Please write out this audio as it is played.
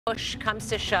Push comes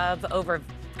to shove over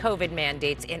COVID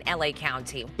mandates in LA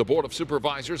County. The Board of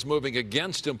Supervisors moving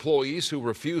against employees who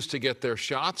refuse to get their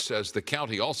shots as the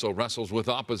county also wrestles with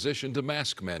opposition to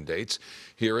mask mandates.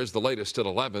 Here is the latest at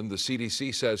 11. The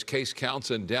CDC says case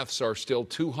counts and deaths are still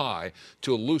too high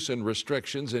to loosen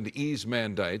restrictions and ease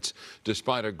mandates,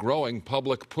 despite a growing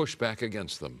public pushback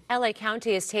against them. LA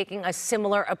County is taking a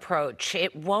similar approach.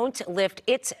 It won't lift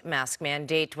its mask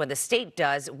mandate when the state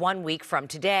does 1 week from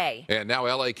today. And now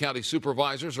LA County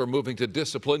supervisors are moving to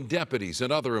discipline deputies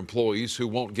and other employees who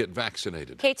won't get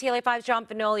vaccinated. KTLA 5's John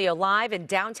Fenoglio live in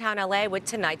downtown LA with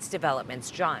tonight's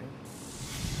developments. John.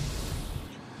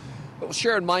 Well,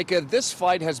 Sharon, Micah, this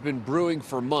fight has been brewing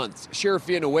for months. Sheriff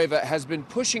Villanueva has been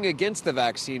pushing against the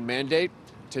vaccine mandate.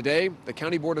 Today, the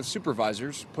County Board of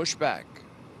Supervisors pushed back.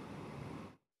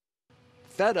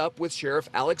 Fed up with Sheriff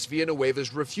Alex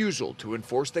Villanueva's refusal to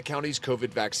enforce the county's COVID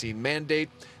vaccine mandate,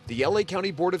 the LA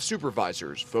County Board of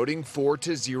Supervisors voting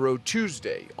 4-0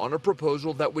 Tuesday on a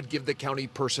proposal that would give the county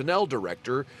personnel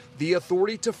director the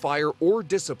authority to fire or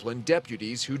discipline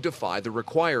deputies who defy the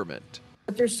requirement.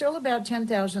 But there's still about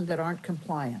 10,000 that aren't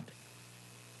compliant.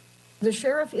 The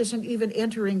sheriff isn't even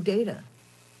entering data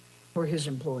for his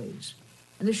employees.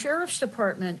 And the sheriff's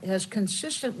department has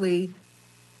consistently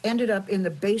ended up in the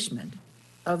basement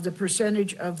of the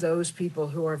percentage of those people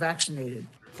who are vaccinated.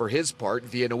 For his part,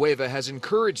 Villanueva has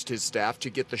encouraged his staff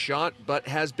to get the shot, but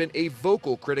has been a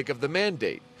vocal critic of the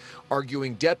mandate,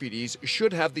 arguing deputies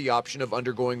should have the option of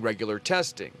undergoing regular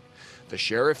testing. The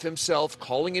sheriff himself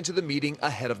calling into the meeting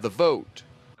ahead of the vote.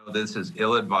 This is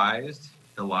ill-advised,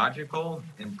 illogical,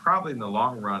 and probably in the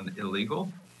long run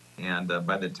illegal. And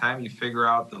by the time you figure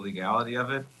out the legality of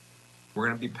it, we're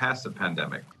going to be past the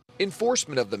pandemic.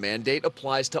 Enforcement of the mandate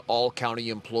applies to all county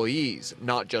employees,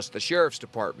 not just the sheriff's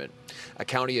department. A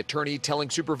county attorney telling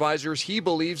supervisors he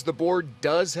believes the board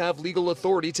does have legal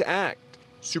authority to act.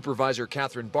 Supervisor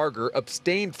Catherine Barger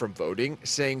abstained from voting,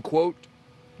 saying, quote,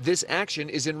 "This action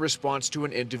is in response to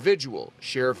an individual,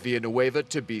 Sheriff Villanueva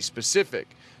to be specific.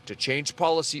 To change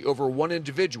policy over one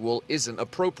individual isn't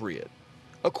appropriate."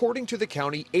 According to the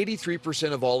county,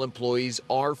 83% of all employees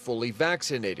are fully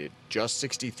vaccinated, just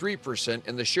 63%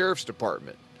 in the sheriff's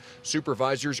department.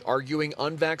 Supervisors arguing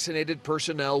unvaccinated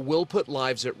personnel will put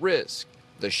lives at risk.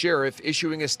 The sheriff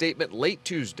issuing a statement late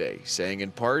Tuesday, saying in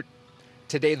part,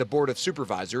 "Today, the Board of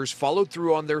Supervisors followed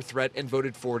through on their threat and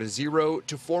voted 4-0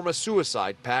 to form a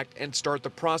suicide pact and start the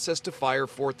process to fire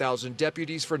 4,000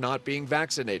 deputies for not being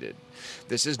vaccinated.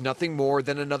 This is nothing more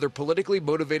than another politically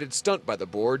motivated stunt by the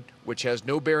board, which has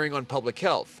no bearing on public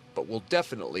health, but will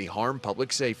definitely harm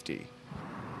public safety."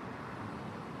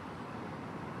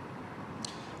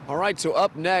 All right, so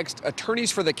up next,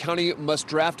 attorneys for the county must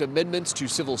draft amendments to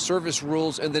civil service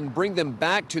rules and then bring them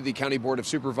back to the County Board of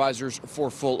Supervisors for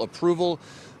full approval.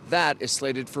 That is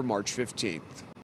slated for March 15th.